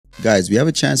Guys, we have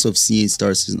a chance of seeing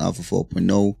Star Citizen Alpha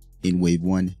 4.0 in Wave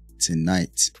 1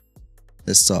 tonight.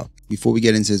 Let's talk. Before we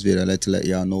get into this video, I'd like to let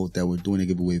y'all know that we're doing a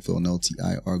giveaway for an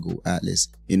LTI Argo Atlas.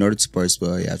 In order to participate,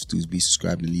 all you have to do is be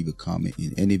subscribed and leave a comment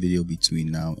in any video between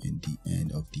now and the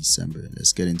end of December.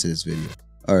 Let's get into this video.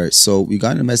 Alright, so we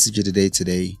got a message of the day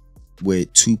today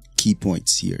with 2 key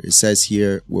points here. It says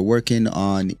here, we're working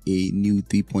on a new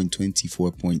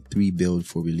 3.24.3 build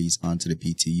for release onto the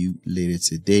PTU later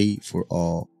today for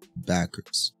all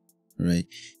backers. Right,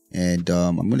 and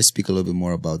I'm going to speak a little bit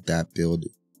more about that build.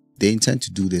 They intend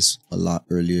to do this a lot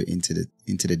earlier into the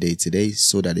day today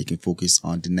so that they can focus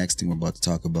on the next thing we're about to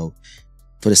talk about.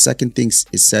 For the second thing,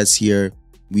 it says here,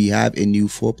 we have a new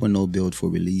 4.0 build for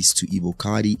release to Evo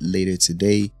Kadi later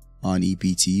today on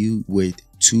ePTU with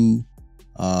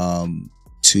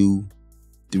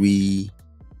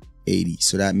 380.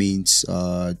 So that means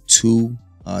 2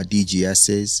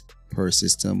 DGSs per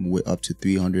system with up to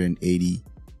 380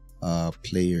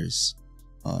 players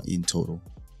in total,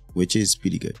 which is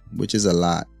pretty good, which is a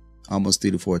lot, almost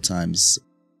 3 to 4 times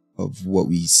of what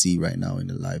we see right now in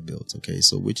the live builds. Okay,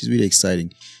 so which is really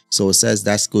exciting. So it says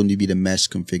that's going to be the mesh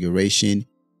configuration,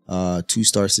 2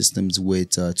 star systems with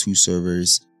 2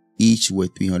 servers each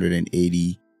with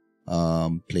 380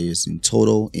 players in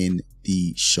total in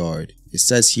the shard. It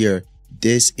says here,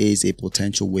 this is a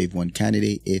potential Wave 1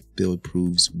 candidate if build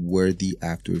proves worthy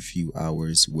after a few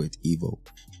hours with Evo.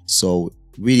 So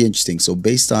really interesting. So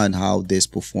based on how this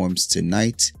performs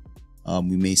tonight,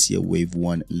 we may see a Wave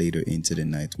 1 later into the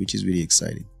night, which is really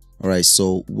exciting. All right,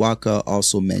 so Waka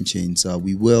also mentions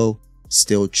we will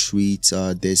still treat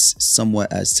this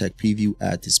somewhat as tech preview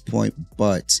at this point,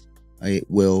 but it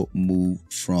will move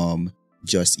from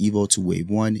just Evo to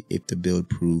Wave 1 if the build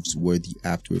proves worthy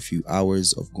after a few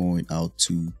hours of going out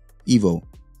to Evo.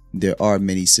 There are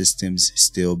many systems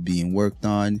still being worked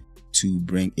on to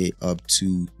bring it up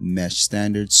to mesh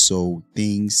standards, so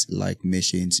things like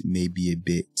missions may be a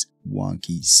bit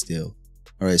wonky still.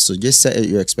 All right, so just set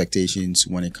your expectations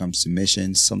when it comes to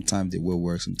missions. Sometimes they will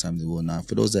work, sometimes they will not.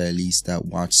 For those that at least that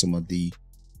watch some of the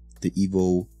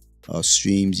Evo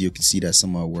streams, you can see that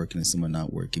some are working and some are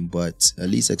not working, but at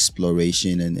least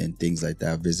exploration and things like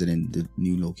that, visiting the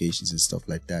new locations and stuff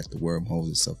like that, the wormholes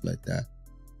and stuff like that,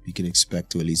 you can expect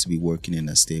to at least be working in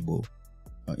a stable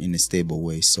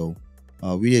way. So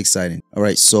really exciting. All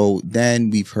right, so then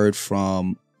we've heard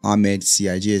from Ahmed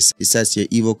CIG. It says here,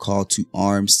 Evo call to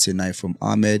arms tonight from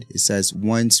Ahmed. It says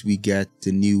once we get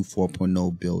the new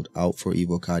 4.0 build out for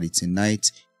Evo Kadi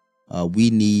tonight, we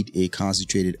need a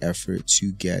concentrated effort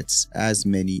to get as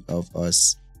many of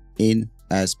us in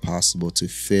as possible to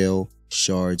fill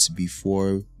shards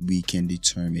before we can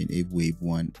determine a Wave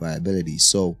 1 viability.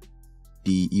 So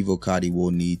the Evo Kadi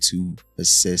will need to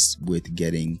assist with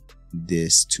getting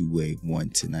this to Wave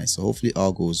 1 tonight. So hopefully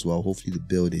all goes well. Hopefully the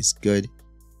build is good.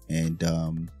 And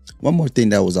one more thing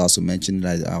that was also mentioned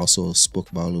that I also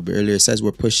spoke about a little bit earlier, it says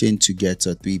we're pushing to get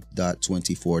a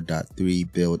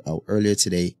 3.24.3 build out earlier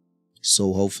today.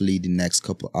 So hopefully the next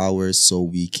couple hours, so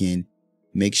we can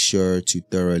make sure to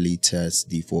thoroughly test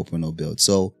the 4.0 build.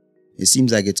 So it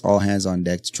seems like it's all hands on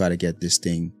deck to try to get this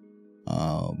thing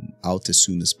out as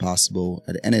soon as possible.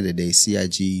 At the end of the day,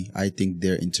 CIG, I think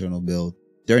their internal goal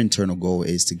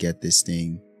is to get this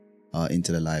thing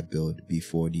into the live build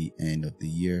before the end of the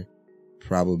year,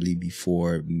 probably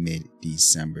before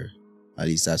mid-December. At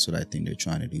least that's what I think they're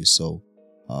trying to do. So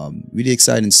really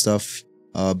exciting stuff.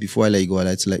 Before I let you go, I'd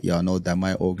like to let y'all know that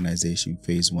my organization,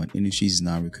 Phase 1 Industries, is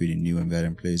now recruiting new and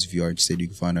veteran players. If you are interested, you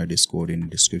can find our Discord in the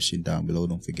description down below.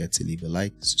 Don't forget to leave a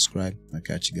like, subscribe. I'll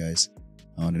catch you guys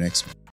on the next one.